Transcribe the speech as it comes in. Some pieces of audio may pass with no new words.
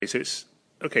So it's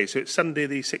Sunday,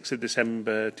 the 6th of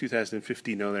December,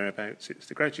 2015 or thereabouts. It's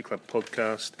the Grouchy Club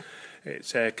podcast.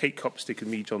 It's Kate Copstick and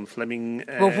me, John Fleming.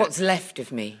 Well, what's left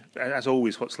of me? As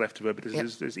always, what's left of her, but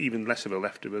there's even less of her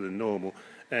left of her than normal.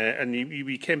 And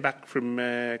you came back from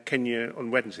Kenya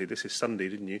on Wednesday. This is Sunday,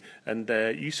 didn't you? And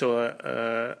you saw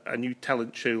a new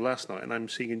talent show last night, and I'm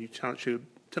seeing a new talent show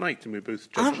tonight, and we're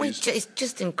both judges. Aren't we? It's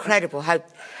just incredible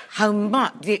how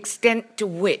much, the extent to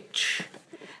which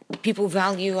people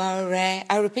value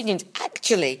our opinions.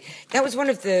 Actually, that was one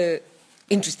of the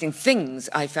interesting things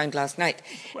I found last night.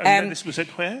 This was at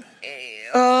where?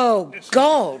 Oh,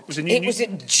 God. It was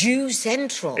at Jew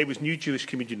Central. It was New Jewish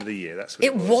Comedian of the Year. That's what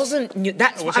it was. Wasn't new.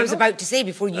 That's what I was about to say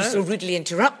before you so rudely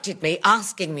interrupted me,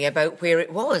 asking me about where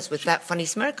it was with that funny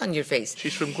smirk on your face.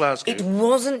 She's from Glasgow. It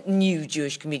wasn't New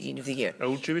Jewish Comedian of the Year.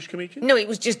 Old Jewish Comedian? No, it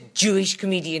was just Jewish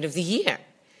Comedian of the Year.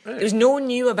 Oh. There was no one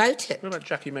new about it. What about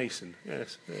Jackie Mason?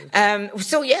 Yes. We were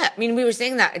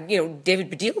saying that, David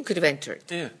Baddiel could have entered.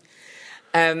 Yeah.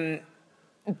 Anyway,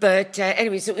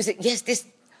 so it was, this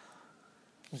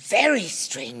very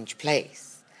strange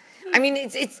place. I mean,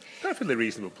 it's perfectly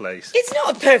reasonable place. It's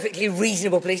not a perfectly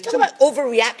reasonable place. Talk about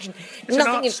overreaction. It's an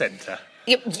art centre.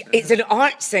 It's an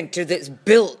art centre that's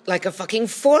built like a fucking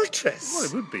fortress. Well,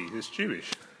 it would be. It's Jewish.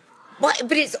 What?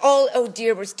 But it's all, oh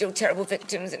dear, we're still terrible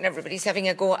victims and everybody's having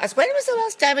a go at us. When was the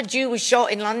last time a Jew was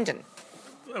shot in London?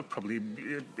 Well, probably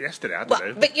yesterday, I don't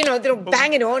know. But, they're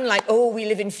banging on like, oh, we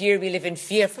live in fear.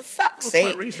 For fuck's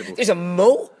sake. Reasonable. There's a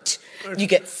moat. You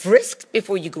get frisked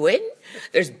before you go in.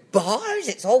 There's bars.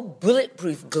 It's all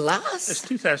bulletproof glass. It's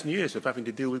 2,000 years of having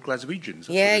to deal with Glaswegians.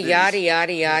 Yeah, yada,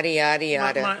 yada, yada, yada,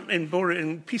 yada.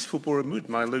 In peaceful Borehamwood,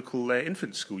 my local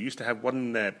infant school used to have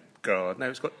one guard. Now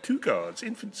it's got two guards,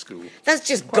 infant school. That's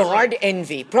just guard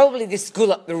envy. Probably the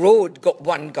school up the road got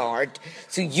one guard,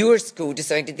 so your school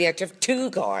decided they had to have two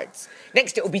guards.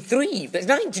 Next it will be three, but it's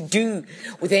nothing to do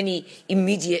with any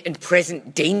immediate and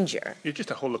present danger. You're just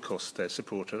a Holocaust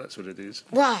supporter, that's what it is.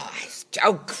 Wow,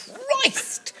 oh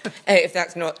Christ! If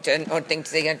that's not an odd thing to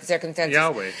say under the circumstances.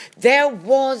 Yahweh.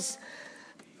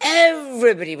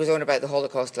 Everybody was on about the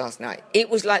Holocaust last night.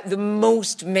 It was like the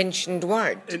most mentioned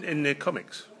word. In the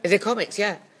comics? The comics,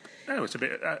 yeah. No, it's a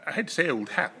bit, I hate to say old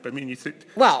hat, but I mean, you think...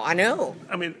 Well, I know.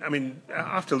 I mean,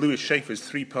 after Louis Schaefer's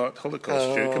three-part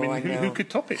Holocaust joke, who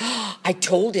could top it? I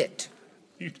told it.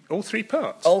 All three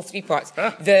parts? All three parts.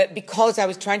 Ah. Because I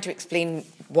was trying to explain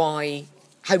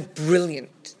how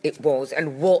brilliant it was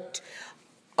and what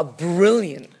a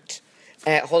brilliant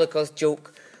Holocaust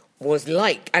joke was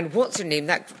like. And what's her name?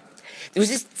 There was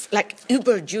this,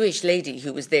 uber-Jewish lady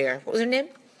who was there. What was her name?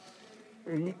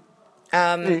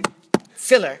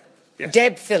 Filler. Yes.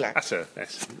 Deb Filler. That's her,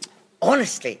 yes.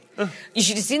 Honestly, you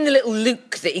should have seen the little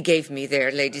look that he gave me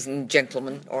there, ladies and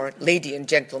gentlemen, or lady and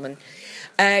gentleman.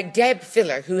 Deb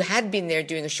Filler, who had been there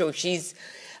doing a show, she's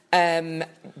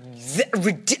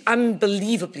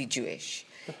unbelievably Jewish.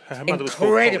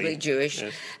 Incredibly Jewish,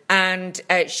 yes. And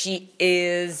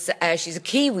she's a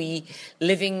Kiwi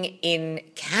living in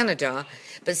Canada,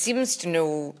 but seems to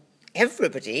know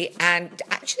everybody, and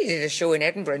actually did a show in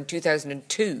Edinburgh in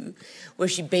 2002 where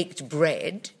she baked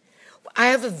bread. I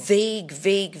have a vague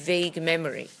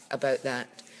memory about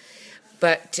that.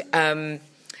 But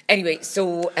anyway,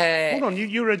 so... Hold on,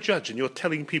 you're a judge and you're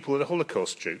telling people a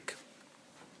Holocaust joke.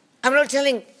 I'm not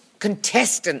telling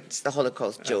contestants the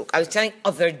Holocaust joke. I was telling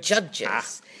other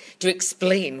judges to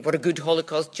explain what a good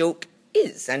Holocaust joke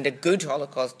is. And a good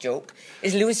Holocaust joke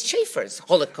is Louis Schaefer's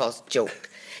Holocaust joke.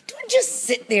 Don't just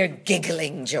sit there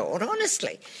giggling, John,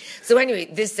 honestly. So anyway,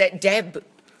 this Deb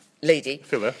lady...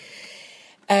 Filler.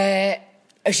 I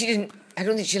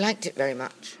don't think she liked it very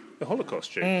much. The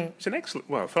Holocaust joke. It's an excellent...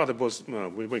 Well, Father was... Well,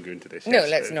 we won't go into this. No,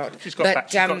 let's not. She's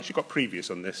got previous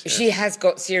on this. She has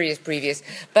got serious previous.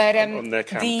 But on their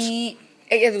counts.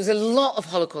 There was a lot of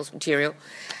Holocaust material.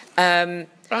 And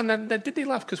then did they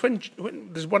laugh? Because when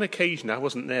there's one occasion I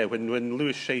wasn't there when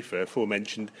Louis Schaefer,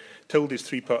 aforementioned, told his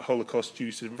three-part Holocaust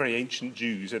Jews, some very ancient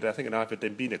Jews at I think an Ivor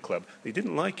Dembina club, they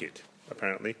didn't like it.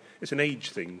 Apparently, it's an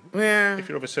age thing. Yeah. If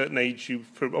you're of a certain age, you,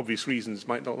 for obvious reasons,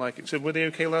 might not like it. So were they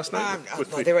okay last night?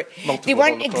 They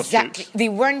weren't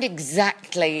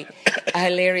exactly a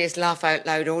hilarious laugh out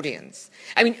loud audience.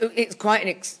 I mean, it's quite an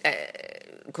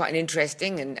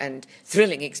interesting and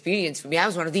thrilling experience for me. I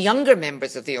was one of the younger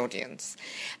members of the audience,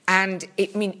 and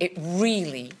it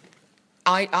really,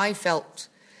 I felt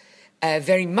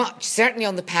very much, certainly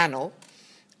on the panel,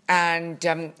 and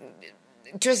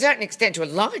to a certain extent, to a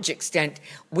large extent,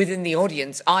 within the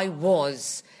audience, I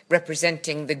was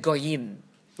representing the Goyim.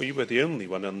 Well, you were the only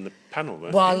one on the panel,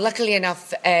 weren't Well, you? luckily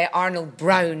enough, Arnold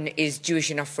Brown is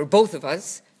Jewish enough for both of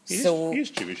us, He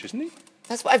is Jewish, isn't he?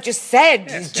 That's what I've just said.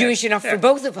 Yes, He's Jewish enough for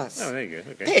both of us. Oh, there you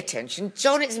go. Okay. Pay attention.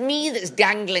 John, it's me that's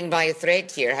dangling by a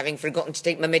thread here, having forgotten to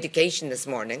take my medication this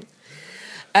morning.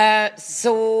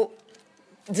 So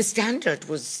the Standard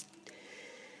was,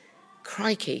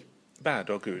 crikey. Bad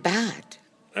or good? Bad.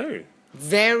 Oh.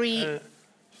 Very...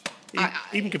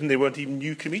 even given they weren't even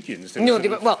new comedians. No, they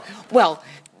were, well,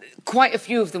 quite a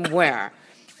few of them were.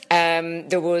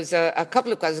 There was a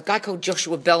couple of guys, a guy called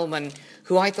Joshua Bellman,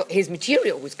 who I thought his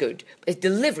material was good, but his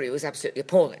delivery was absolutely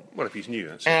appalling. Well, if he's new,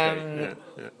 that's okay.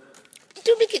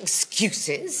 Don't make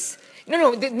excuses.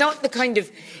 No, not the kind of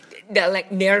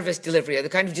like nervous delivery, or the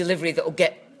kind of delivery that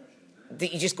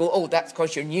you just go, oh, that's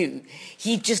because you're new.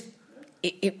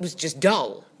 It was just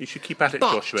dull. You should keep at it,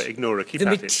 but Joshua. Ignore it. Keep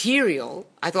at it. The material,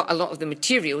 I thought a lot of the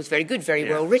material was very good, very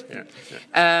well written.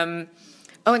 And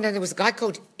then there was a guy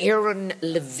called Aaron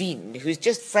Levine, who's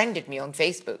just friended me on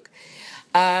Facebook.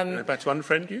 About to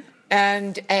unfriend you?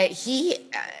 And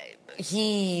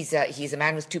he's a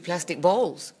man with 2 plastic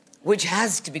balls, which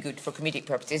has to be good for comedic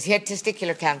purposes. He had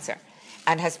testicular cancer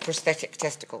and has prosthetic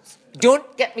testicles.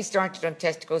 Don't get me started on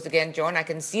testicles again, John. I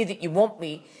can see that you want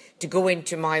me to go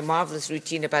into my marvellous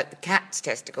routine about the cat's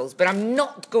testicles, but I'm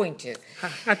not going to.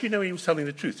 How do you know he was telling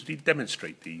the truth? Did he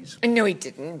demonstrate these? No, he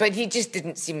didn't, but he just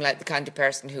didn't seem like the kind of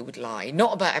person who would lie.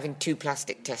 Not about having 2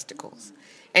 plastic testicles.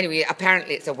 Anyway,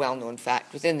 apparently it's a well-known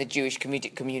fact within the Jewish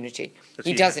comedic community.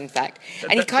 He does, in fact.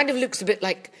 And he kind of looks a bit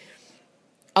like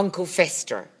Uncle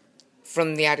Fester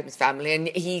from the Addams Family. And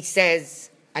he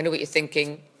says, I know what you're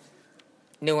thinking.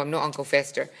 No, I'm not Uncle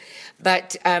Fester.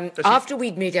 But after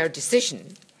we'd made our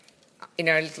decision in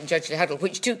our little judgely huddle,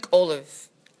 which took all of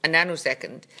a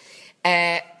nanosecond,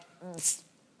 an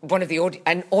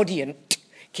audience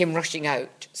came rushing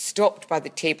out, stopped by the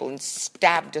table and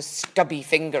stabbed a stubby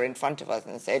finger in front of us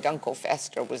and said Uncle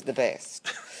Fester was the best.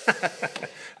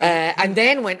 And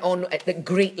then went on at the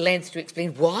great length to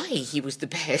explain why he was the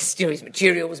best. You know, his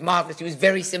material was marvellous, he was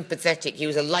very sympathetic, he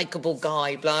was a likeable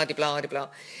guy, blah, de blah, de blah.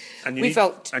 And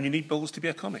you need balls to be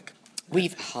a comic. We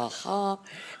felt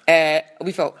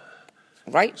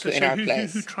right put in our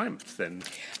place. Who triumphed then?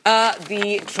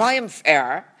 The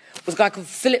triumpher was a guy called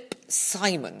Philip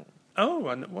Simon. Oh,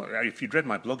 and if you'd read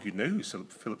my blog, you'd know who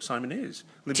Philip Simon is.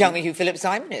 Tell me who Philip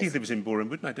Simon is. He lives in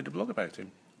Borehamwood, and I did a blog about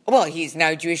him. Well, he's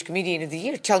now Jewish Comedian of the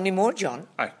Year. Tell me more, John.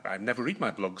 I never read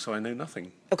my blog, so I know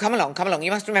nothing. Oh, come along.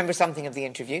 You must remember something of the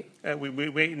interview.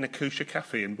 We're in a kosher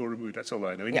cafe in Borehamwood, that's all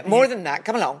I know. More than that,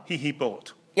 come along. He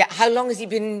bought. Yeah, how long has he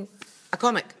been a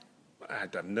comic? I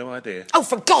have no idea. Oh,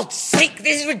 for God's sake,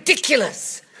 this is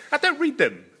ridiculous. I don't read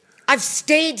them. I've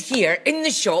stayed here in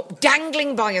the shop,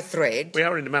 dangling by a thread. We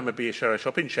are in the Mama Beashara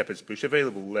shop in Shepherd's Bush,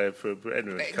 available for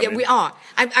anyone to come in. We are.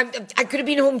 I could have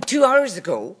been home 2 hours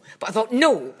ago, but I thought,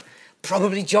 no,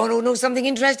 probably John will know something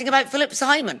interesting about Philip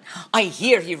Simon. I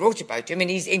hear he wrote about him in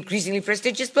his increasingly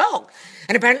prestigious blog.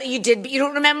 And apparently you did, but you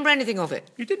don't remember anything of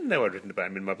it. You didn't know I'd written about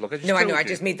him in my blog. No, I know. I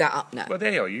just made that up now. Well,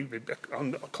 there you are. You're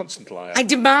a constant liar. I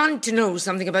demand to know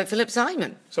something about Philip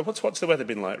Simon. So what's the weather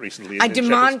been like recently? I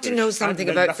demand to know something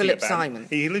about Philip Simon.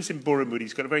 He lives in Borehamwood.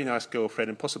 He's got a very nice girlfriend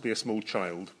and possibly a small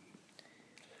child.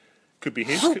 Could be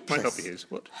his. Might not be his.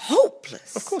 What?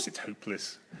 Hopeless. Of course it's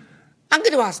hopeless. I'm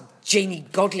going to ask Janie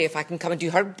Godley if I can come and do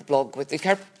her blog with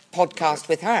her podcast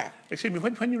with her. Excuse me,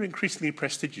 when you're increasingly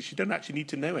prestigious, you don't actually need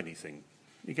to know anything.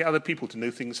 You get other people to know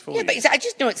things for you. Yeah, but I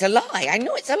just know it's a lie. I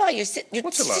know it's a lie. You're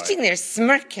sitting there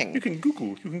smirking. You can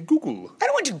Google. I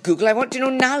don't want to Google. I want to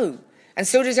know now. And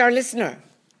so does our listener.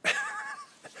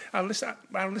 Our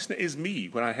listener is me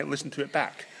when I listen to it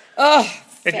back. Oh,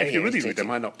 if you really read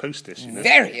them, I might not post this. You know?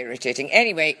 Very irritating.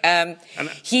 Anyway,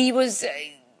 he was...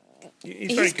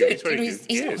 He's very good.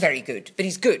 He's not very good, but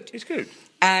he's good. He's good.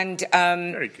 And...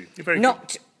 very good. You're very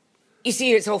good. You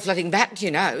see, it's all flooding back to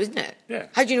you now, isn't it? Yeah.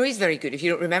 How do you know he's very good if you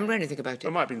don't remember anything about it?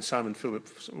 It might have been Simon Philip,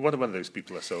 one of those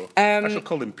people I saw. I shall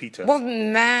call him Peter.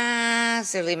 Wasn't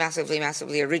massively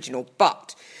original,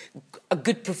 but a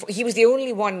good. He was the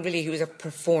only one really who was a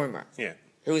performer. Yeah.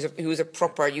 Who was a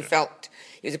proper. You felt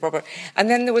he was a proper. And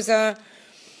then there was a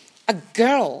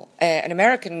girl, an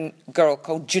American girl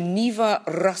called Geneva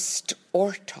Rust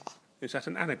Orta. Is that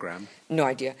an anagram? No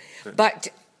idea, but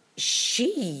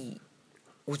she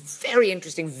was very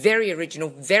interesting, very original,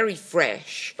 very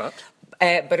fresh. But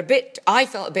I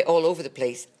felt a bit all over the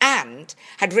place, and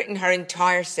had written her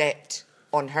entire set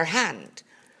on her hand.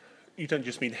 You don't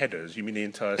just mean headers, you mean the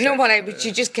entire set. No, but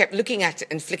she just kept looking at it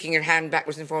and flicking her hand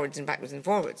backwards and forwards and backwards and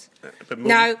forwards. But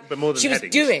more than she was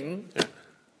headings. doing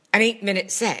an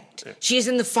 8-minute set. She is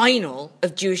in the final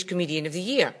of Jewish Comedian of the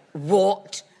Year.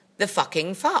 What the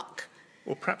fucking fuck?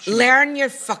 Or perhaps learn your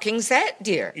fucking set,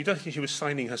 dear. You don't think she was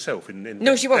signing herself in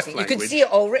No, she wasn't. You could see it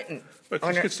all written. But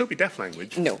it could still be deaf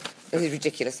language. No, this is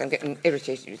ridiculous. I'm getting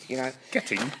irritated with you now.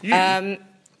 Getting you.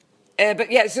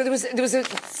 But yeah, so there was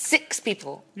 6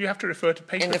 people. You have to refer to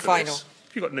paper in the for final. This.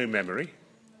 You've got no memory.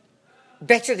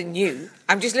 Better than you.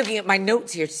 I'm just looking at my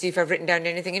notes here to see if I've written down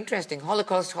anything interesting.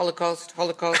 Holocaust, Holocaust,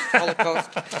 Holocaust,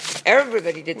 Holocaust.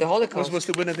 Everybody did the Holocaust. Was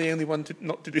the winner the only one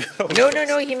not to do the Holocaust?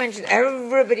 No. He mentioned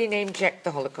everybody name-checked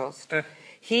the Holocaust.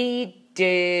 He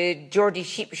did Geordie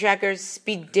Sheepshaggers,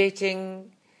 speed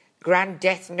dating, grand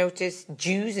death notice,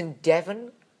 Jews in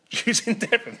Devon. Jews in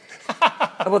Devon?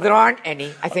 Well, there aren't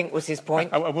any, I think was his point.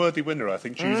 A worthy winner, I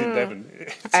think, Jews in Devon.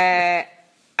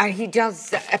 And he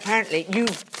does, apparently, you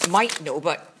might know,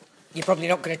 but you're probably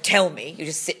not going to tell me. You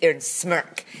just sit there and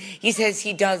smirk. He says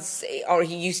he does, or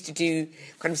he used to do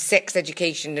kind of sex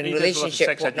education and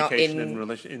relationship whatnot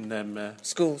in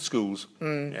schools. Schools,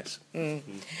 yes.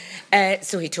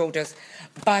 So he told us.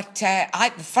 But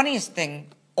the funniest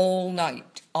thing all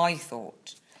night, I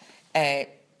thought,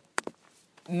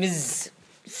 Ms.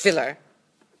 Filler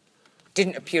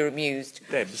didn't appear amused.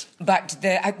 Debs. But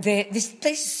this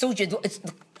place is so good.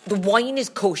 The wine is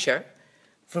kosher,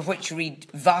 for which you read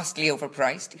vastly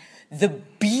overpriced. The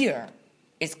beer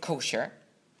is kosher.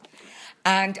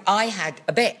 And I had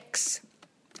a Beck's.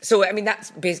 So, I mean,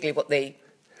 that's basically what they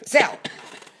sell.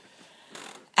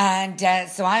 And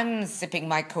so I'm sipping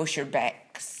my kosher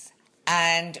Beck's.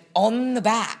 And on the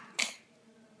back,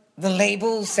 the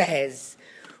label says,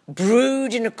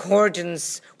 brewed in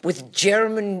accordance with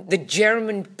the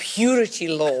German purity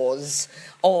laws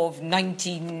of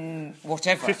 19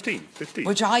 whatever. 15.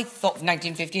 Which I thought,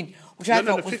 1915, which I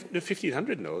thought was... No,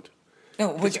 1500 Nord. No,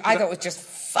 which I thought was just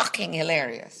fucking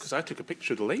hilarious. Because I took a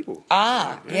picture of the label.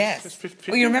 Yes.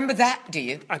 Well, you remember that, do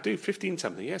you? I do,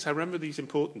 15-something, yes. I remember these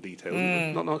important details.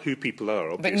 Not who people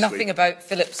are, obviously. But nothing about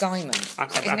Philip Simon. Is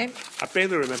that his name? I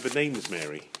barely remember names,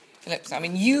 Mary. Philip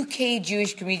Simon, UK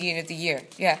Jewish Comedian of the Year.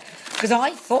 Yeah, because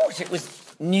I thought it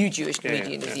was New Jewish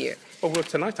Comedian of the Year. Oh, well,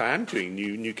 tonight I am doing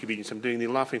new comedians. I'm doing the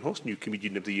Laughing Horse New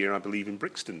Comedian of the Year, I believe, in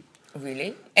Brixton.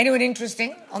 Really? Anyone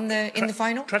interesting in the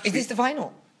final? Is this the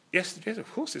final? Yes,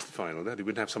 of course it's the final. They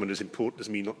wouldn't have someone as important as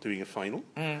me not doing a final.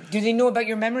 Do they know about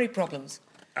your memory problems?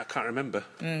 I can't remember.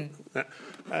 I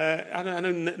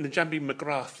know Njambi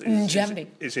McGrath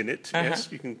is in it. Yes,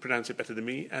 you can pronounce it better than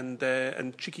me. And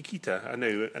Chiquita, I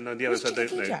know, and the others I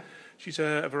don't know. She's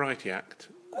a variety act.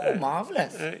 Oh,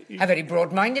 marvellous. How very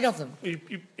broad-minded of them. Yes.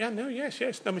 No,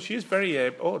 I mean, she is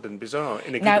very odd and bizarre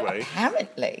in a good way. Now,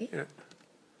 apparently,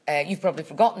 you've probably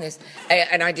forgotten this,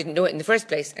 and I didn't know it in the first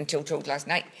place until told last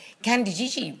night, Candy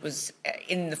Gigi was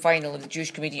in the final of the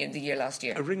Jewish Comedian of the Year last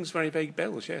year. It rings very vague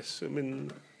bells, yes. I mean...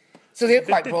 So they're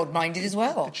quite broad-minded as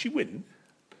well. Did she win?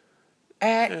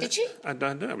 Did she? I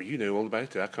don't know. You know all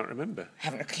about it. I can't remember. I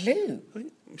haven't a clue.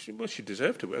 She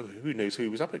deserved to win. Who knows who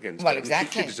was up against her? Well,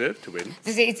 exactly. She deserved to win.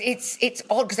 It's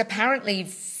odd, because apparently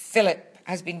Philip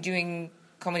has been doing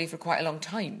comedy for quite a long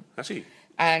time. Has he?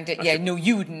 And,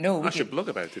 you wouldn't know. I should blog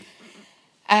about it.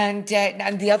 And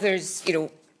the others,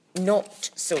 not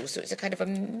so. So it's a kind of a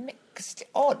mixed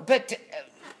odd. But...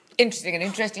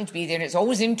 interesting to be there, and it's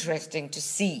always interesting to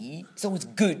see. It's always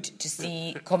good to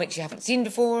see comics you haven't seen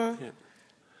before.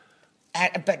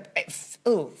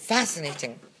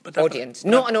 Fascinating audience.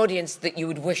 Not an audience that you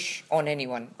would wish on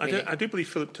anyone. Really. I do believe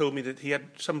Philip told me that he had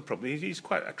some problem. He's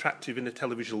quite attractive in a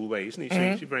televisual way, isn't he? So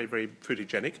he's very, very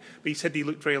photogenic. But he said he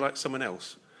looked very like someone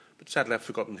else. But sadly, I've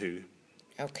forgotten who.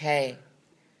 Okay.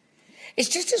 It's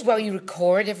just as well you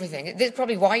record everything. That's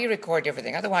probably why you record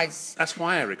everything. Otherwise, that's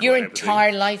why I record your everything.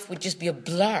 Entire life would just be a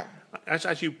blur.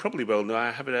 As you probably well know,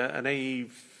 I have an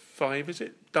A5, is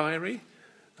it, diary?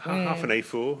 Half an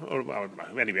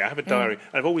A4. Anyway, I have a diary.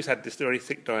 I've always had this very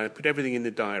thick diary. I put everything in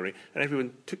the diary, and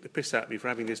everyone took the piss out of me for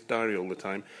having this diary all the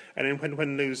time. And then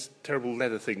when those terrible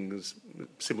leather things,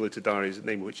 similar to diaries, the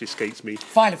name of which escapes me...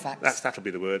 Filofax. That'll be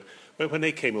the word. When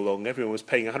they came along, everyone was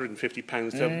paying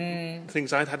 £150 to have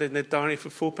things I'd had in their diary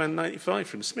for £4.95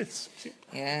 from Smiths.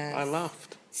 Yeah. I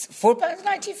laughed.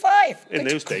 £4.95? In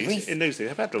those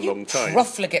days, I've had a long time.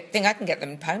 Profligate thing. I can get them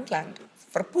in Poundland.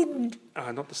 For a £1.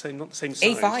 Not the same size.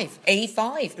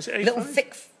 A5. Is it A5? Little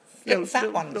thick,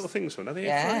 fat ones. Little things, are they?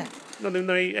 Yeah. A5? No,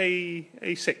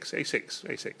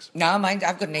 A6. No, mind,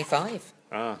 I've got an A5.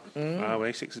 Well,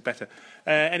 A6 is better.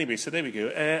 Anyway, so there we go.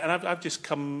 And I've just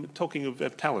come, talking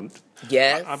of talent,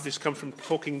 yes. I've just come from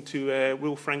talking to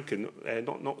Will Franken,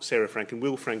 not Sarah Franken,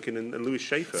 Will Franken and Louis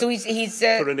Schaefer. So he's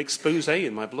for an expose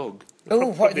in my blog.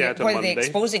 What are they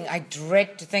exposing? I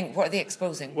dread to think. What are they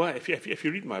exposing? Well, if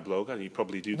you read my blog, and you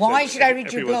probably do. Why should I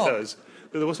read your blog? Everyone does.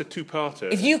 there was a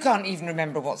two-parter. If you can't even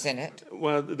remember what's in it.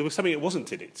 Well, there was something that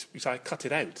wasn't in it, because I cut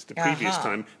it out the previous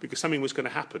time, because something was going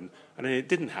to happen, and then it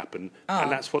didn't happen,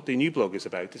 and that's what the new blog is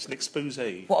about. It's an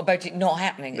exposé. What about it not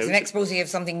happening? It's an exposé of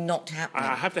something not happening.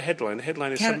 I have the headline. The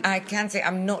headline is... I can say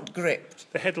I'm not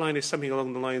gripped. The headline is something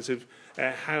along the lines of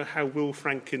how Will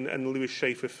Franken and Lewis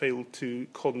Schaefer failed to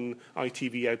con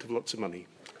ITV out of lots of money.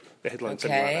 The headline's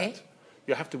something like that.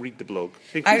 You have to read the blog.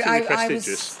 It's increasingly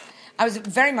prestigious. I was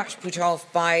very much put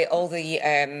off by all the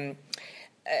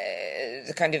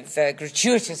kind of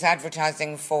gratuitous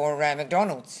advertising for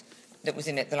McDonald's that was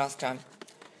in it the last time.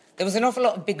 There was an awful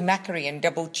lot of Big Mackery and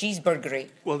double cheeseburgery.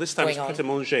 Well, this time it's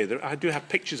Pret-a-Manger. I do have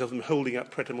pictures of them holding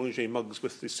up Pret-a-Manger mugs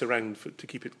with the surround to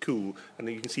keep it cool, and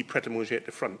then you can see Pret-a-Manger at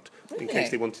the front in case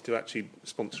they wanted to actually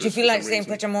sponsor us. Do you feel like saying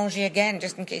Pret-a-Manger again,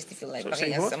 just in case they feel like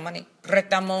buying us some money?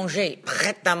 Pret-a-Manger.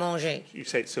 Pret-a-Manger. You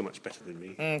say it so much better than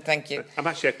me. Thank you. I'm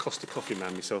actually a Costa Coffee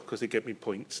man myself because they give me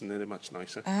points and they're much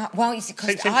nicer. Well, you see,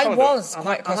 I was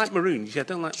quite I like maroon. I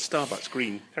don't like Starbucks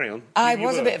green. Carry on. I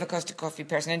was a bit of a Costa Coffee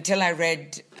person until I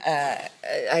read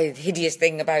a hideous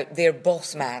thing about their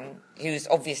boss man, who's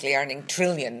obviously earning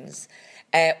trillions,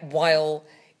 while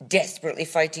desperately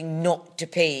fighting not to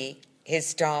pay his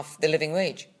staff the living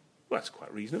wage. Well, that's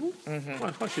quite reasonable.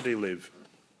 Why should they live?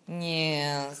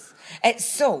 Yes.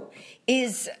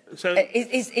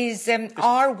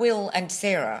 Are Will and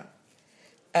Sarah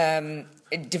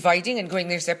dividing and going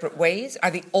their separate ways?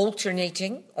 Are they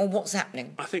alternating, or what's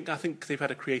happening? I think they've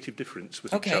had a creative difference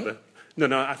with each other.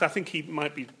 No, I think he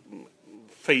might be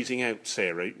phasing out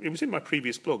Sarah. It was in my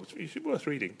previous blog. It's worth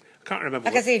reading. I can't remember.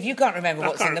 Like I say, if you can't remember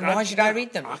what's in them, why should I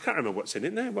read them? I can't remember what's in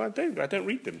it. No, well, I don't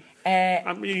read them.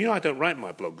 I don't write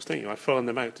my blogs, don't you? I phone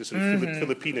them out to sort of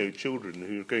Filipino children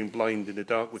who are going blind in the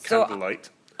dark with candlelight.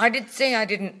 I did say I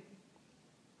didn't,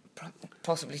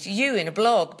 possibly to you in a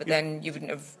blog, but then you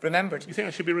wouldn't have remembered. You think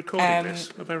I should be recording this?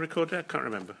 Have I recorded it? I can't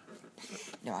remember.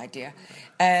 No idea.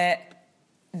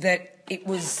 That it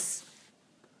was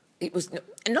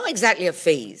not exactly a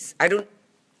phase.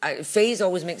 Phase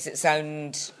always makes it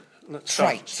sound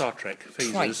trite. Star Trek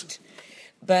phases. Trite.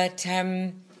 But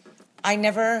I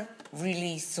never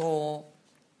really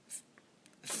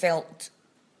felt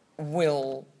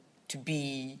Will to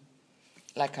be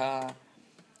like a...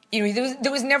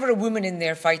 there was never a woman in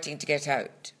there fighting to get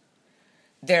out.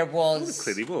 There was... Well, there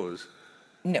clearly was.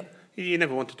 No. You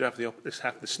never wanted to have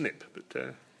the snip,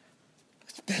 but...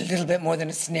 A little bit more than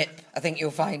a snip, I think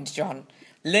you'll find, John.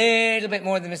 Little bit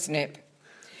more than a snip.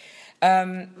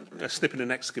 A snip and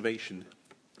an excavation.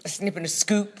 A snip and a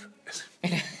scoop.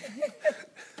 And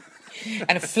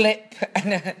a flip.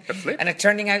 And a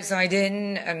turning outside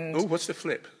in. And oh, what's the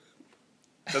flip?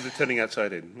 Oh, the turning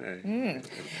outside in.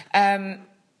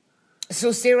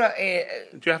 So, Sarah...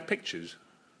 do you have pictures?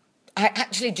 I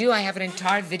actually do. I have an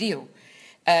entire video,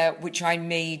 which I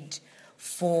made...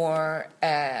 for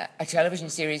a television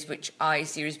series which I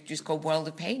produced called World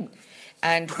of Pain.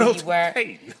 And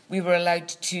we were allowed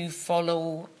to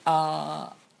follow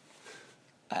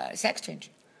sex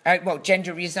change.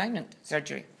 Gender reassignment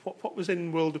surgery. What was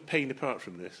in World of Pain apart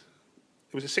from this?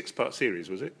 It was a 6-part series,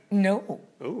 was it? No.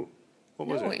 Oh, what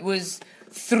was it? No, it was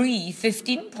 3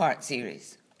 15-part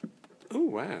series. Oh,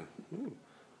 wow. Ooh.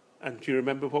 And do you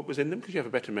remember what was in them? Because you have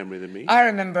a better memory than me. I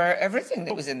remember everything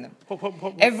that was in them.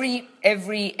 What?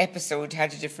 Every episode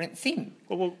had a different theme.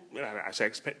 Well, as I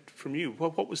expect from you,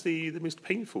 what was the most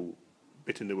painful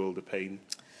bit in the World of Pain?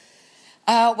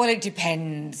 Well, it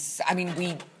depends. I mean,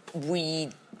 we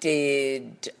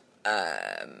did...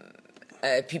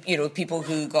 people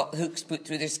who got hooks put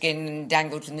through their skin and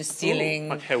dangled from the ceiling.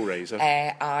 Like Hellraiser.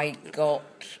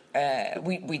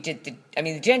 We did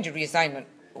the gender reassignment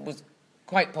was...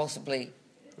 quite possibly.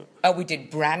 We did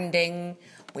branding.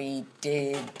 We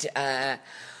did...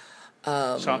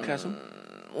 sarcasm?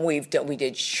 We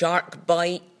did shark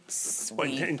bites.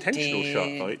 Intentional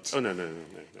shark bites? Oh, no.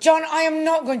 John, I am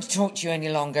not going to talk to you any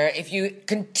longer if you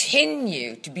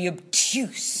continue to be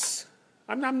obtuse.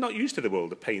 I'm not used to the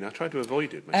World of Pain. I try to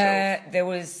avoid it myself. There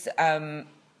was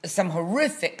some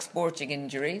horrific sporting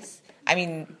injuries. I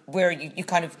mean, where you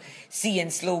kind of see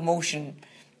in slow motion...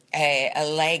 a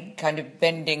leg kind of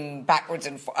bending backwards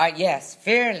and forwards. Yes,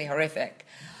 fairly horrific.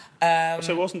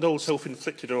 So it wasn't all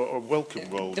self-inflicted or welcome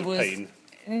World of Pain?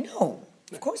 No,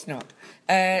 of course not.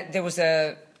 There was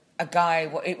a guy...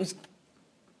 It was...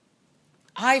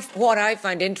 What I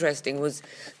find interesting was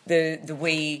the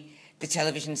way the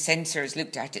television censors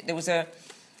looked at it. There was a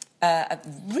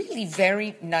really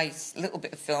very nice little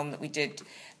bit of film that we did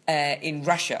in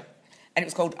Russia. and it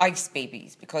was called ice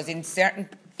babies, because in certain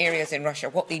areas in Russia,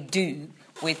 what they do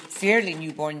with fairly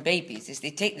newborn babies is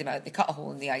they take them out, they cut a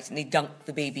hole in the ice, and they dunk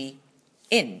the baby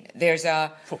in.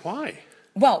 For why?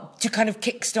 Well, to kind of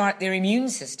kickstart their immune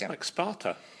system. Like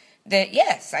Sparta.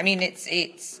 Yes, I mean,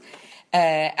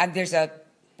 and there's a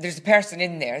person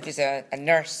in there, there's a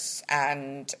nurse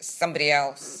and somebody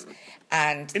else,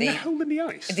 and in the hole in the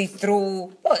ice? They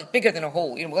throw, well, it's bigger than a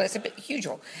hole, you know, well, it's a bit huge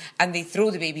hole, and they throw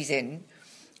the babies in,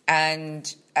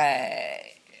 and,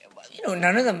 you know,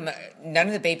 none of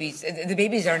the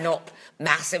babies are not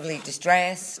massively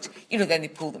distressed, you know, then they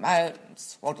pull them out and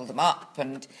swaddle them up,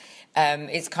 and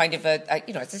it's kind of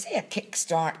you know, as I say, a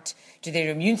kickstart to their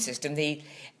immune system. They,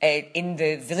 in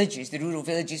the villages, the rural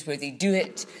villages where they do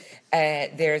it,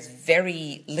 there's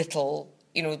very little,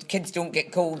 you know, the kids don't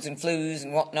get colds and flus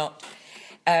and whatnot.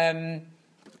 And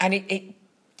it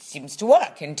seems to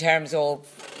work in terms of,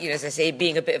 you know, as I say,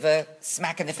 being a bit of a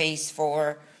smack in the face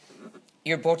for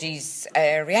your body's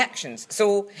reactions.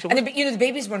 And you know, the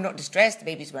babies were not distressed, the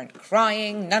babies weren't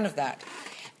crying, none of that.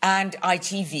 And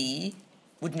ITV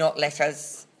would not let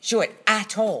us show it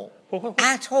at all.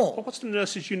 At all. What's the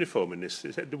nurse's uniform in this?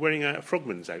 Is it wearing a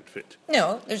frogman's outfit?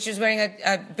 No, they're just wearing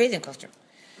a bathing costume.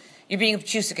 You're being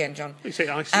obtuse again, John. You say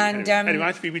I see. And, anyway,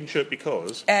 ITV wouldn't show it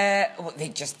because? Well, they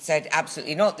just said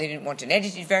absolutely not. They didn't want an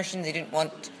edited version. They didn't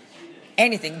want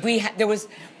anything.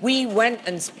 We went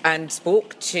and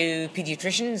spoke to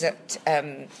paediatricians at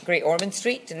Great Ormond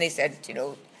Street, and they said, you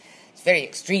know, it's very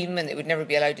extreme and it would never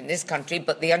be allowed in this country,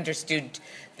 but they understood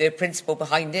the principle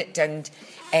behind it, and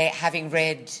having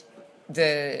read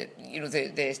the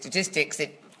statistics,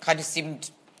 it kind of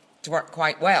seemed to work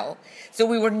quite well. So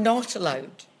we were not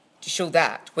allowed to show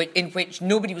that, in which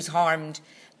nobody was harmed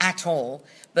at all,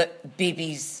 but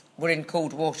babies were in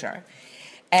cold water.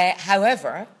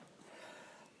 However,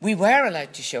 we were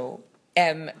allowed to show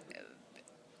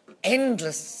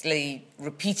endlessly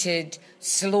repeated,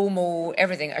 slow-mo,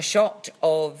 everything, a shot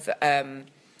of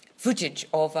footage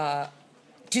of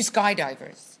two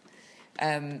skydivers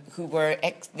who were,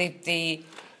 they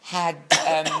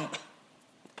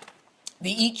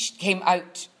each came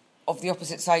out of the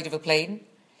opposite side of a plane,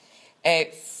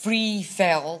 free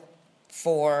fell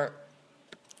for,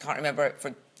 can't remember,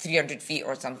 for 300 feet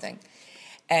or something.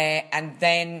 And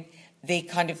then they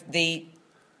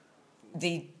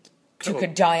took a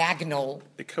diagonal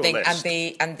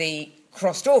thing, and they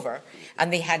crossed over,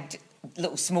 and they had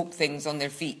little smoke things on their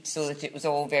feet, so that it was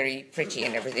all very pretty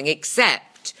and everything,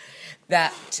 except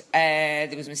that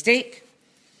there was a mistake,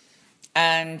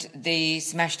 and they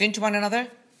smashed into one another,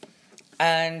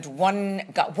 and one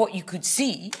got, what you could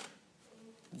see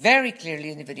very clearly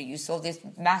in the video, you saw this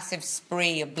massive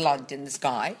spray of blood in the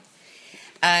sky,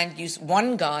 and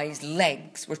one guy's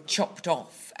legs were chopped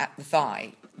off at the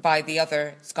thigh by the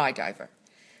other skydiver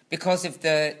because of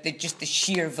the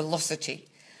sheer velocity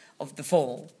of the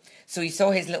fall. So you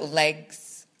saw his little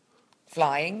legs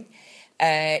flying.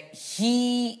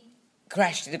 He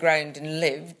crashed to the ground and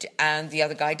lived, and the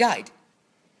other guy died.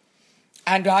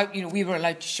 And we were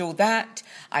allowed to show that.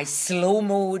 I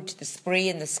slow-moed the spray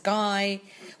in the sky.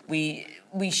 We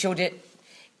showed it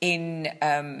in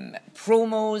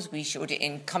promos. We showed it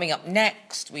in Coming Up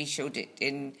Next. We showed it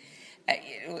in,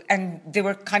 and they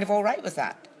were kind of all right with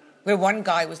that. Where one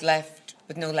guy was left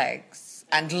with no legs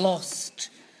and lost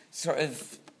sort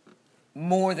of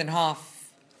more than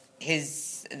half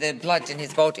the blood in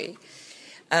his body.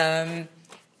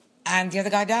 And the other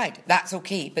guy died. That's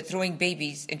okay, but throwing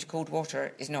babies into cold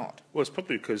water is not. Well, it's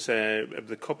probably because they're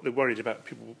worried about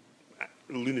people,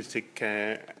 lunatic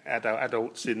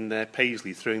adults in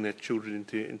Paisley throwing their children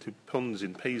into ponds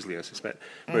in Paisley, I suspect.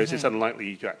 Whereas it's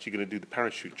unlikely you're actually going to do the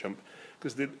parachute jump.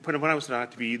 Because when I was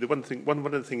at ITV, one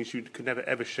of the things you could never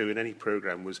ever show in any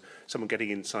programme was someone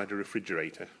getting inside a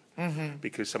refrigerator,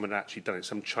 because someone had actually done it.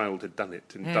 Some child had done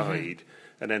it and died,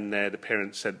 and then the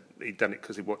parents said he'd done it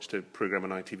because he watched a programme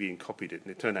on ITV and copied it, and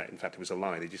it turned out, in fact, it was a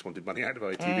lie. They just wanted money out of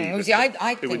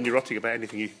ITV. They were neurotic about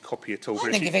anything you could copy at all.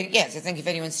 I think if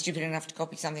anyone's stupid enough to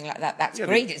copy something like that, that's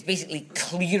great. It's basically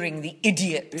clearing the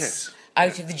idiots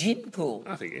out of the gene pool.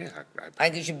 I think, I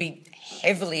think it should be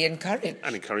heavily encouraged.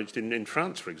 And encouraged in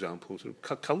France, for example, to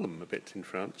cull them a bit in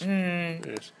France.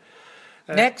 Yes.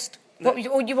 Next, what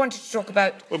you wanted to talk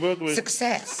about?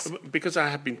 Success. Because I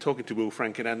have been talking to Will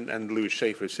Franken and Lewis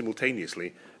Schaefer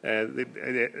simultaneously,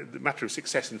 the matter of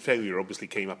success and failure obviously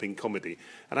came up in comedy.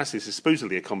 And as this is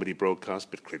supposedly a comedy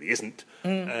broadcast, but clearly isn't,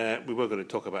 we were going to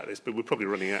talk about this, but we're probably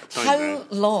running out of time now. How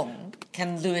long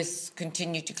can Lewis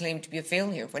continue to claim to be a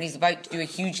failure when he's about to do a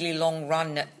hugely long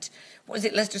run at was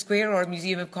it, Leicester Square or a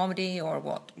Museum of Comedy or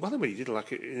what? Well, he did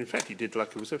in fact, he did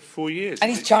it was 4 years.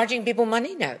 And he's charging people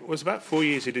money now. It was about 4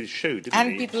 years he did his show, didn't he?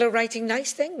 And people are writing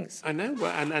nice things. I know,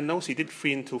 and also he did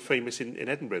Free Until Famous in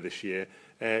Edinburgh this year,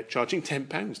 charging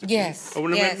 £10. Yes. Or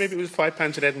yes. maybe it was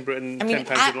 £5 in Edinburgh and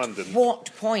 £10 in London. At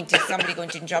what point is somebody going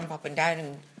to jump up and down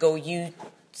and go, you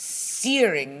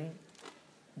searing,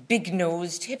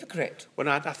 big-nosed hypocrite? Well,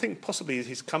 I think possibly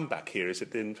his comeback here is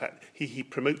that, in fact, he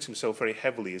promotes himself very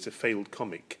heavily as a failed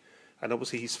comic. And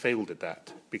obviously he's failed at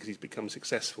that because he's become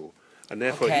successful. And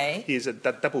therefore he is a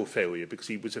double failure because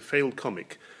he was a failed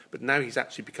comic, but now he's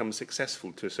actually become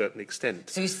successful to a certain extent.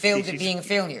 So he's failed at being a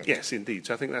failure? Yes, indeed.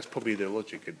 So I think that's probably the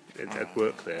logic at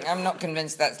work there. I'm not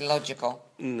convinced that's logical.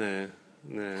 No.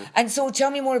 And so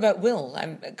tell me more about Will,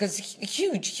 because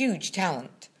huge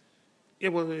talent. Yeah,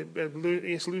 well,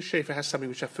 yes, Lou Schaefer has something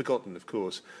which I've forgotten, of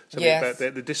course. Something yes.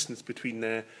 about the distance between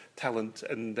their talent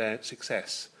and their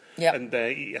success. Yep. And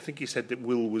I think he said that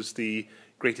Will was the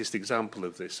greatest example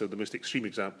of this, or the most extreme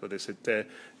example of this, that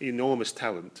enormous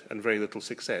talent and very little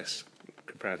success,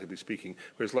 comparatively speaking,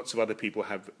 whereas lots of other people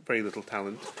have very little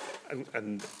talent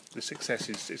and the success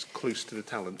is close to the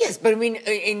talent. Yes, but I mean,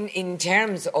 in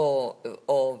terms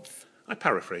of I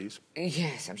paraphrase.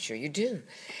 Yes, I'm sure you do.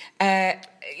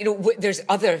 There's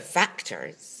other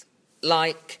factors,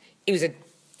 like he was a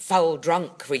foul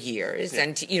drunk for years,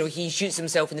 and he shoots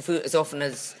himself in the foot as often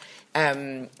as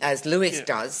Lewis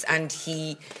does, and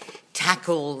he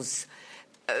tackles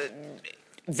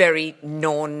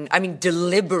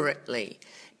deliberately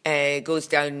goes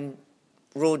down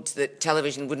roads that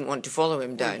television wouldn't want to follow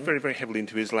him down. Very, very heavily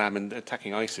into Islam and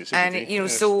attacking ISIS.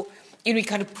 And so he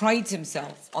kind of prides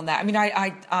himself on that. I mean,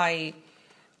 I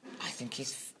think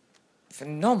he's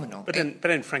phenomenal. But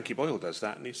then Frankie Boyle does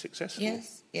that, and he's successful.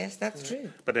 Yes, that's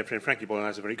true. But then Frankie Boyle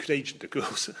has a very good agent, of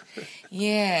course.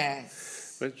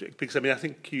 Yes. Because I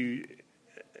think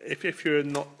if you're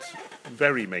not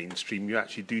very mainstream, you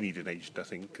actually do need an agent, I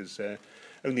think, because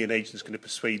only an agent is going to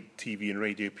persuade TV and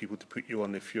radio people to put you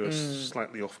on if you're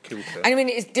slightly off kilter. I mean,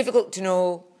 it's difficult to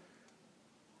know.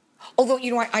 Although,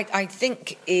 I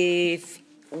think if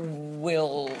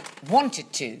Will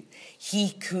wanted to,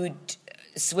 he could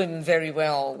swim very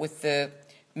well with the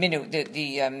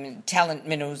talent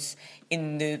minnows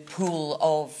in the pool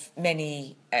of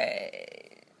many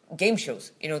game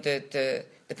shows, the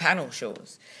panel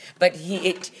shows. But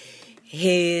his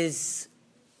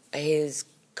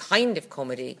kind of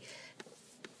comedy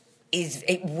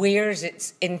it wears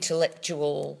its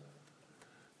intellectual.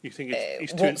 You think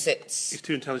he's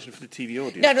too intelligent for the TV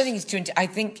audience? No, I don't think he's too intelligent. I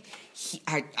think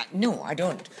no, I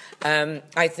don't.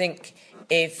 I think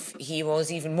if he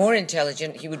was even more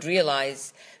intelligent, he would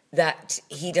realise that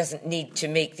he doesn't need to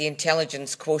make the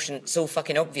intelligence quotient so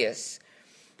fucking obvious.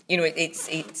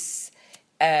 It's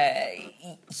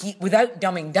without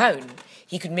dumbing down,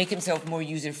 he could make himself more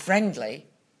user-friendly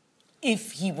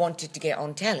if he wanted to get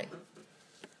on telly.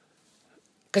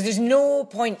 Because there's no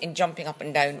point in jumping up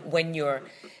and down when you're,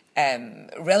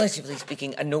 relatively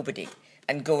speaking, a nobody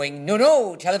and going,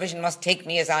 no, television must take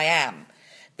me as I am.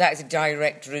 That is a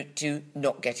direct route to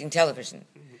not getting television.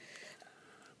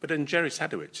 But then Jerry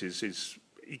Sadowitz is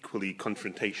equally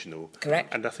confrontational.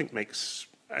 Correct. And I think makes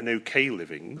an okay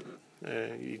living.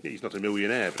 He's not a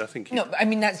millionaire, but I think... No, I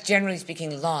mean, that's generally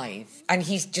speaking live. And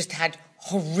he's just had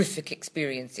horrific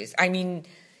experiences. I mean,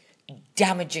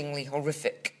 damagingly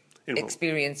horrific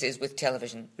experiences with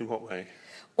television. In what way?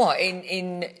 Well,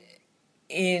 in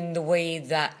the way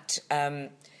that... did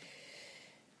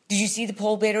you see the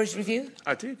Paul Bearers review?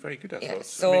 I did. Very good, I thought.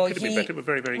 So it could have been better, but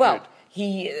very, very good. Well,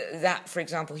 for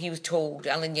example, he was told,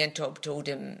 Alan Yentob told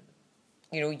him,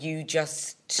 you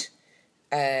just...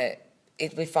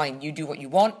 it'll be fine. You do what you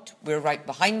want. We're right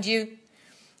behind you.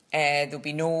 There'll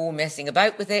be no messing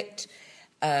about with it.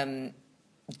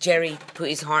 Jerry put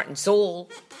his heart and soul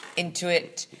into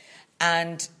it.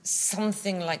 And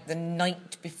something like the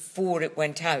night before it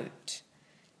went out,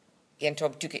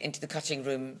 Yentob took it into the cutting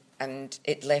room and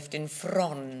it left in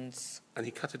fronds. And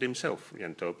he cut it himself,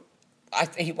 Yentob?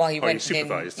 He went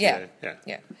supervised. In.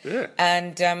 Yeah.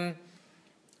 And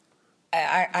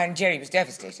Jerry was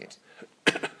devastated.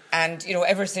 And,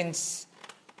 ever since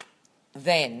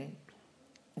then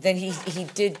he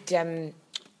did the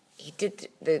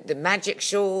magic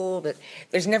show, but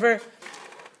there's never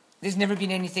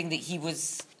been anything that he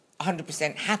was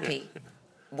 100% happy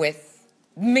with.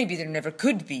 Maybe there never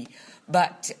could be,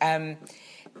 but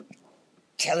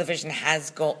television has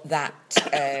got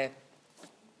that.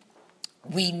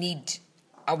 We need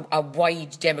a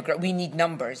wide demographic. We need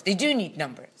numbers. They do need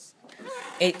numbers.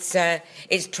 It's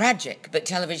tragic, but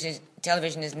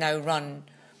television is now run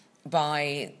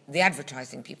by the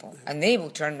advertising people, and they will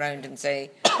turn around and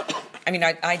say, I mean,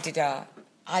 I did a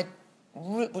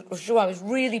show I was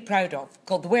really proud of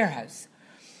called The Warehouse,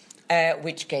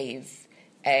 which gave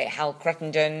Hal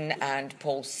Cruttenden and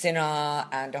Paul Sinha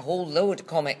and a whole load of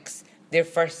comics their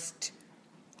first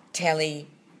telly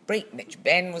break. Mitch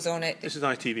Benn was on it. This is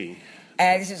ITV.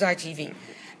 This is ITV.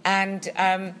 And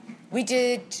we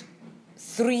did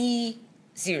 3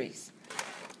 series.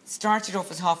 Started off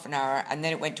as half an hour, and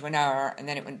then it went to an hour, and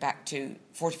then it went back to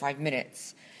 45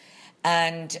 minutes.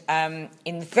 And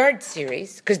in the 3rd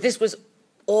series, because this was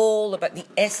all about, the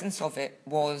essence of it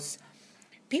was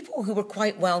people who were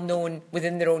quite well known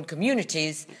within their own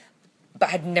communities, but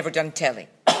had never done telly,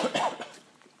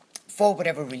 for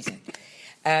whatever reason.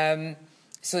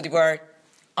 So they were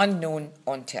unknown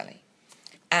on telly.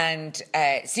 And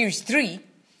series 3,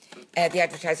 the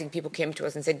advertising people came to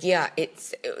us and said, yeah,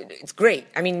 it's great.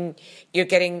 I mean, you're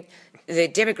getting the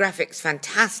demographics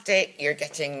fantastic, you're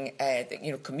getting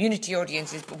community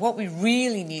audiences, but what we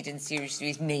really need in series 3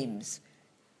 is names,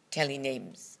 telly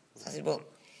names. So I said, well,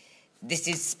 this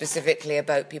is specifically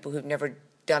about people who've never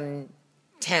done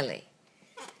telly.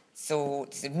 So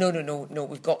they said, no,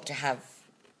 we've got to have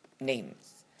names.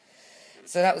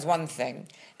 So that was one thing.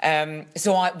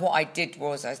 So what I did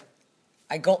was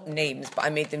I got names, but I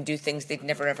made them do things they'd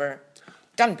never, ever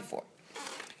done before.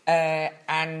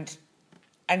 And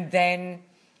then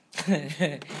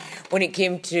when it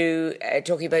came to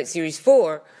talking about Series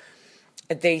 4,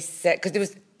 they said,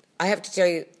 because I have to tell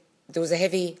you, there was a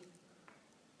heavy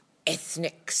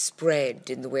ethnic spread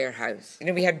in The Warehouse. You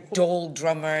know, we had doll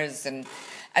drummers and,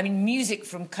 I mean, music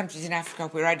from countries in Africa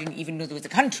where I didn't even know there was a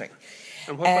country.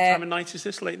 And what time of night is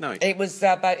this, late night? It was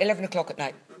about 11 o'clock at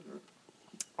night.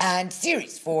 And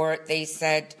Series 4, they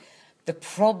said, the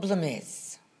problem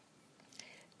is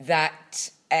that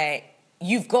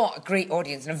you've got a great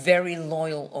audience and a very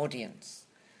loyal audience,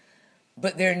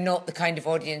 but they're not the kind of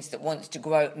audience that wants to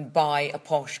go out and buy a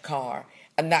posh car.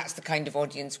 And that's the kind of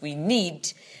audience we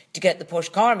need to get the posh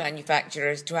car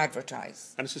manufacturers to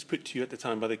advertise. And this was put to you at the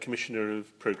time by the Commissioner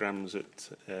of Programmes at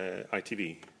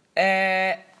ITV?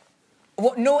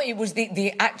 No, it was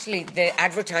the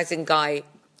advertising guy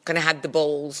kind of had the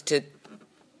balls to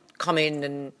come in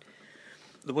and...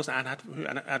 There wasn't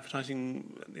an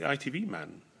advertising, the ITV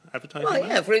man? Well,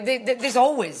 yeah, there's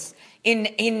always, in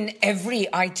every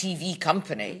ITV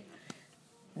company,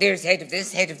 there's head of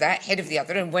this, head of that, head of the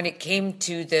other. And when it came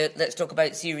to let's talk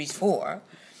about Series 4,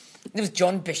 there was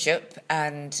John Bishop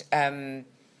and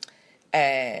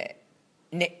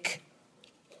Nick,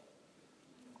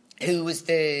 who was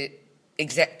the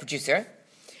exec producer,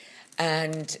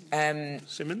 and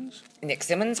Simmons? Nick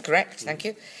Simmons, correct, thank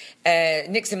you.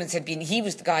 Nick Simmons he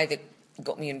was the guy that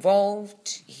got me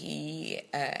involved. He,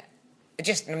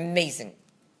 just an amazing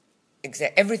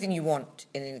everything you want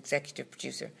in an executive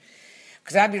producer.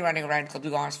 Because I'd be running around till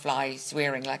blue arse fly,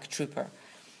 swearing like a trooper.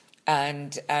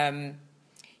 And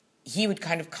he would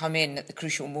kind of come in at the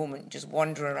crucial moment, just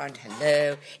wander around,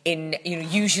 hello, in,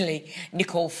 usually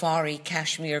Nicole Farey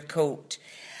cashmere coat.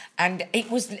 And it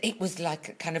was like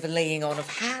a kind of a laying on of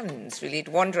hands, really. He'd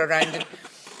wander around and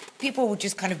people would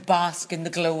just kind of bask in the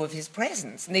glow of his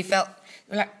presence. And they were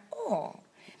like, oh.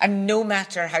 And no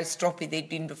matter how stroppy they'd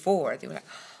been before, they were like,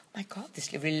 oh my God,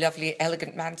 this really lovely,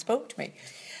 elegant man spoke to me.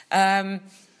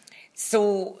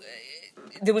 So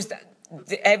there was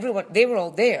everyone, they were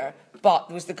all there, but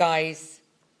there was the guys,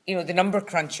 the number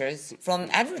crunchers from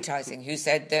advertising who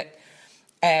said that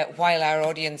while our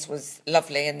audience was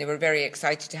lovely and they were very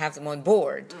excited to have them on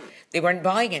board, they weren't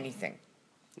buying anything.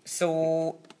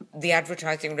 So the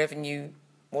advertising revenue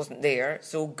wasn't there,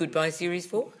 so goodbye Series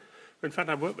 4. In fact,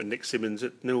 I worked with Nick Simmons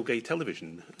at Millgate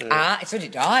Television. So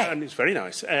did I. And it's very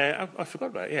nice. I forgot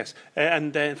about it, yes.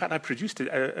 And in fact, I produced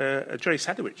a Jerry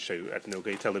Sadowitz show at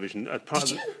Millgate Television,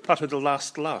 part of The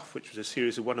Last Laugh, which was a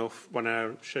series of one-off,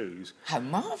 one-hour shows. How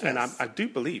marvellous. And I do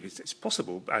believe it's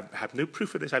possible. I have no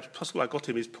proof of this. It's possible I got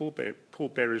him his Paul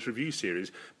Bearer's review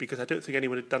series because I don't think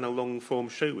anyone had done a long-form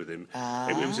show with him.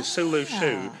 It was a solo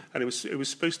show, and it was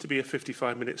supposed to be a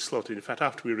 55-minute slot. In fact,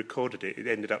 after we recorded it, it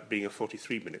ended up being a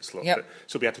 43-minute slot. Yep.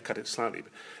 So we had to cut it slightly.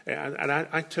 And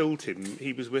I told him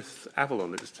he was with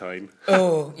Avalon at the time.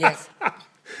 Oh, yes.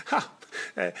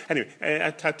 Anyway,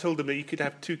 I told him that you could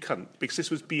have two cunts, because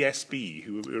this was BSB,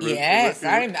 who were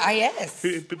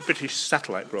British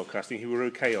satellite broadcasting, who were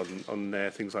okay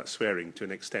on things like swearing to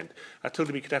an extent. I told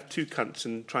him he could have two cunts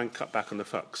and try and cut back on the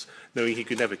fucks, knowing he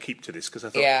could never keep to this, because I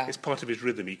thought it's part of his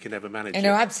rhythm, he can never manage it.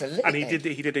 No, absolutely. And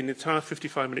he did an entire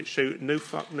 55-minute show, no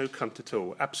fuck, no cunt at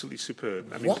all, absolutely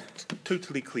superb. I mean,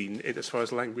 totally clean as far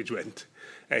as language went.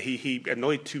 He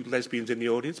annoyed 2 lesbians in the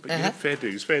audience, but fair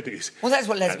dues. Well, that's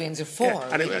what lesbians are for.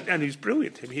 Yeah, and he was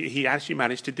brilliant. He actually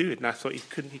managed to do it, and I thought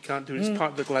he can't do it. It's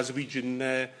part of the Glaswegian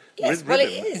yes, rhythm. well,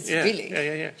 it is, really.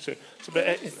 Yeah. So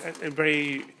but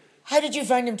very... How did you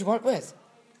find him to work with?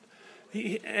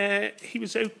 He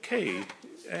was okay.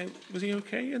 Was he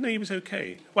okay? No, he was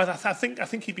okay. Well, I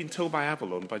think he'd been told by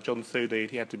Avalon, by John Thoday,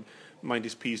 he had to mind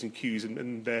his P's and Q's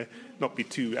and not be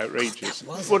too outrageous. That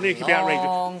was a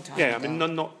long time Yeah, ago. I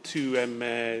mean, not too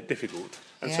difficult.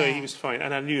 And so he was fine.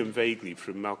 And I knew him vaguely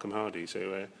from Malcolm Hardy,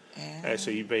 so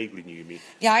he vaguely knew me.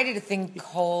 Yeah, I did a thing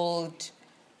called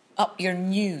Up Your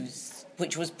News,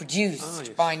 which was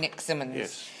produced by Nick Simmons.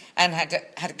 Yes. And had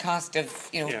a cast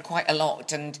of, quite a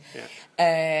lot. And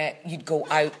you'd go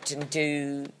out and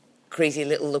do crazy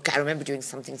little look. I remember doing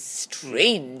something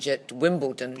strange at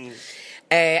Wimbledon.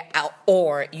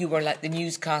 Or you were like the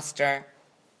newscaster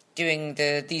doing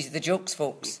These Are the Jokes,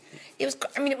 folks. It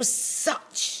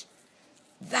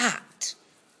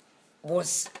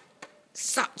was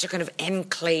such a kind of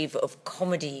enclave of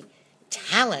comedy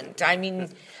talent. I mean,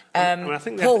 I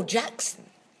think Paul Jackson.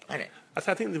 I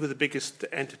think they were the biggest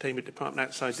entertainment department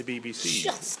outside the BBC.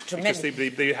 Just tremendous.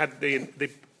 Because they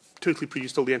totally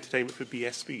produced all the entertainment for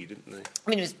BSB, didn't they? I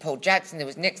mean, it was Paul Jackson, there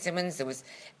was Nick Simmons, there was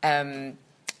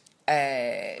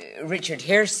Richard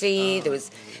Hearsey, there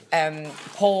was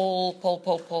Paul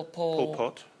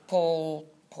Pot. Paul.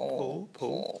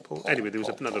 Anyway, there was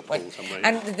another Paul somewhere.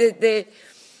 And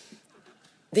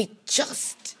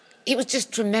it was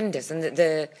just tremendous, and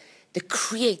the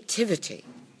creativity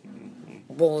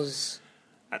was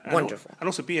wonderful. And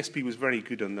also, BSB was very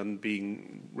good on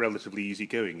being relatively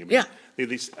easygoing. I mean, yeah.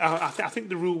 I think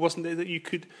the rule wasn't there that you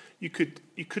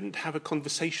couldn't have a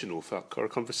conversational fuck or a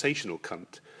conversational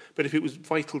cunt, but if it was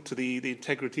vital to the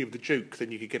integrity of the joke,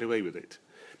 then you could get away with it.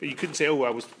 But you couldn't say, "Oh, I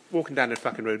was walking down a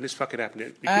fucking road and this fucking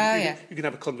happened." You could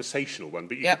have a conversational one,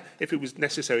 but if it was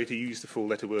necessary to use the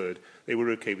four-letter word, they were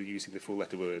okay with using the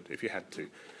four-letter word if you had to.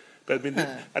 But I mean,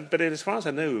 but as far as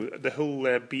I know, the whole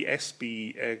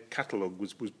BSB catalogue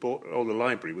was bought, or the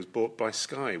library was bought by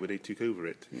Sky when they took over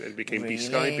it. It became Really?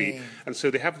 Sky B, and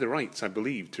so they have the rights, I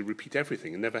believe, to repeat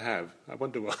everything, and never have. I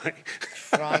wonder why.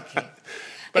 Crikey.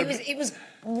 It was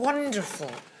wonderful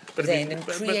and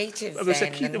creative.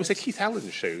 There was a Keith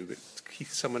Allen show that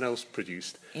someone else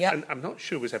produced, and I'm not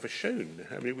sure it was ever shown.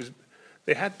 I mean,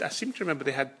 I seem to remember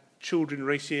they had children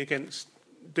racing against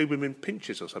Doberman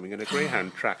Pinschers or something in a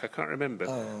greyhound track. I can't remember.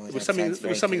 There was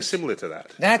something similar to that.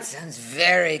 That sounds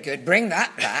very good. Bring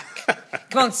that back.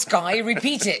 Come on, Sky,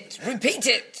 repeat it.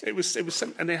 It was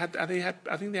some, and they had I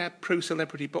think they had pro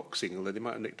celebrity boxing, although they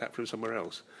might have nicked that from somewhere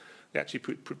else. They actually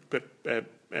put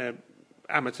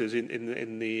amateurs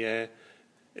in the.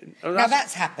 Now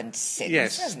that's happened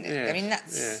since, hasn't it? Yeah, I mean,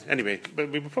 that's... Yeah. Anyway, but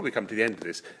we will probably come to the end of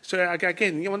this. So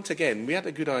once again, we had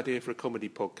a good idea for a comedy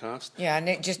podcast. Yeah, and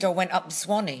it just all went up the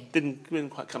Swanee. Didn't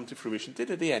quite come to fruition.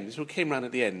 Did at the end. So it came round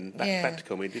at the end, back to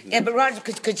comedy, didn't it? Yeah, but right,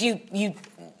 because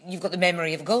you've got the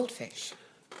memory of a goldfish.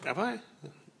 Have I?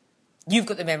 You've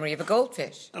got the memory of a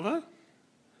goldfish. Have I?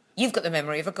 You've got the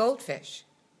memory of a goldfish.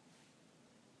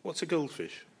 What's a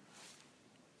goldfish?